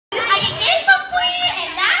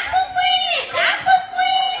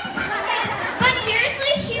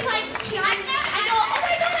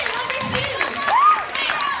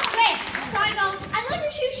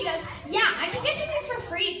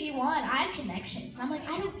connections. And I'm like,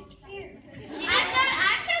 I don't care.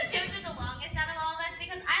 I've known JoJo the longest out of all of us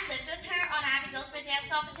because I lived with her on Abby's Ultimate Dance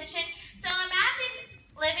Competition. So imagine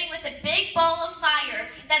living with a big bowl of fire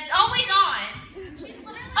that's always on. She's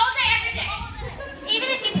literally all day, every day.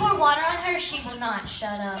 Even if you pour water on her, she will not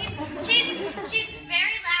shut up. She's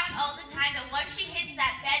very loud all the time, but once she hits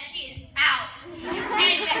that bed, she is out.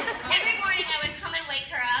 And every morning I would come and wake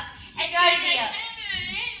her up, and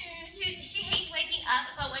she hates waking up,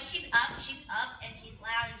 but when she's up, and she's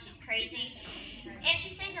loud, and she's crazy, and she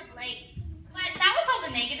stays up late. But that was all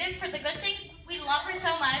the negative. For the good things, we love her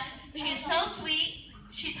so much. She is so sweet.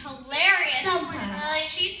 She's hilarious. Sometimes. Really,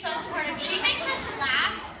 she's so supportive. She makes us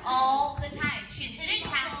laugh all the time. She's hidden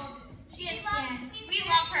talent. We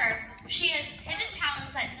love her. She has hidden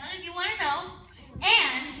talents that none of you want to know.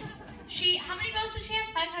 And how many votes does she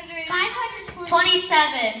have?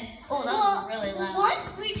 527. Oh, that was really loud.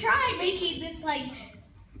 Once we tried making this like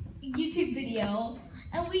YouTube video,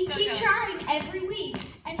 and we keep trying every week,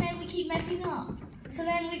 and then we keep messing up. So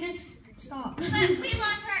then we just stop. But we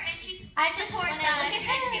love her, and I just supports when I us, look at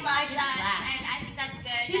her, and she loves I just us, laugh. and I think that's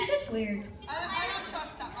good. She's just weird. I don't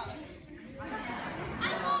trust that one.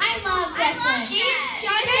 I love Jesslyn. She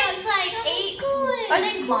drinks like 8. Are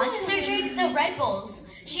they monster drinks? No, Red Bulls.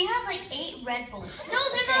 She has like 8 Red Bulls. No,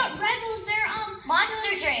 they're not Red Bulls. They're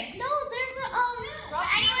monster drinks. No, they're the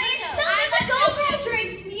Anyways, No, they're the Go-Go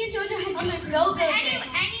drinks. Me and JoJo had the Go-Go drinks.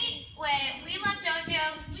 Anyway, we love JoJo.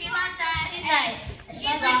 She loves us. She's nice.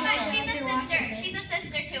 She's awesome. She's a sister. She's a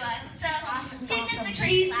sister to us. So Awesome. she's just the She's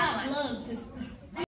crazy my loud one. blood sister.